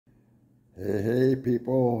Hey,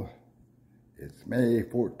 people. It's May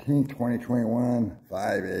 14th, 2021,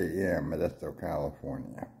 5 a.m. Modesto,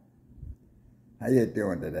 California. How you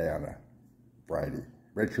doing today on a Friday?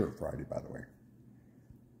 Red Shirt Friday, by the way.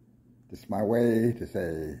 Just my way to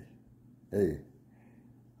say, hey,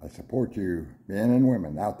 I support you, men and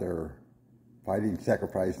women out there fighting,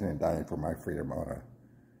 sacrificing, and dying for my freedom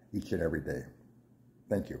each and every day.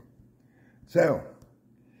 Thank you. So,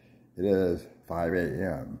 it is 5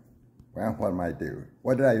 a.m. Well, what am I do?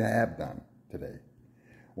 What did I have done today?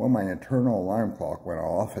 Well, my internal alarm clock went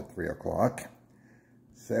off at 3 o'clock.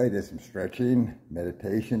 So I did some stretching,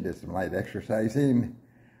 meditation, did some light exercising,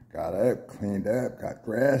 got up, cleaned up, got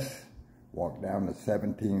dressed, walked down the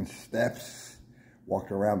 17 steps,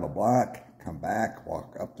 walked around the block, come back,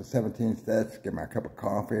 walk up the 17 steps, get my cup of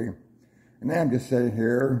coffee. And now I'm just sitting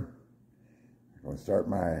here. I'm going to start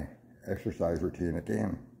my exercise routine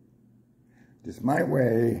again. Just my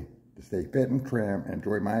way to stay fit and trim,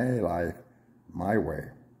 enjoy my life my way.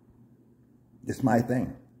 It's my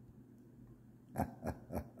thing.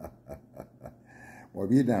 What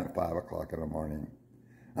have you done at 5 o'clock in the morning?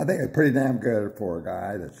 I think it's pretty damn good for a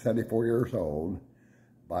guy that's 74 years old,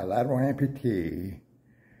 bilateral amputee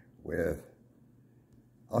with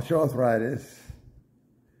osteoarthritis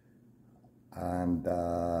and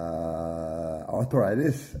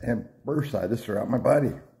arthritis and bursitis throughout my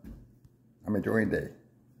body. I'm enjoying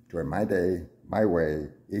my day, my way,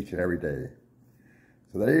 each and every day.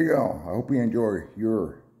 So there you go. I hope you enjoy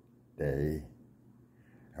your day.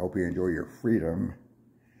 I hope you enjoy your freedom.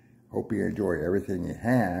 I hope you enjoy everything you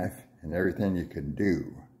have and everything you can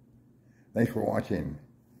do. Thanks for watching.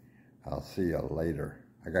 I'll see you later.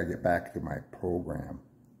 I gotta get back to my program.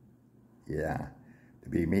 Yeah, to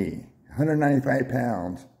be me. 195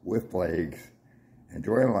 pounds with legs.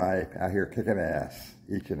 Enjoying life, out here kicking ass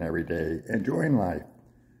each and every day. Enjoying life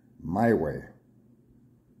my way.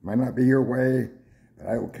 Might not be your way, but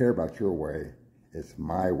I don't care about your way. It's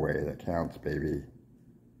my way that counts, baby.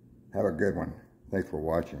 Have a good one. Thanks for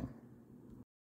watching.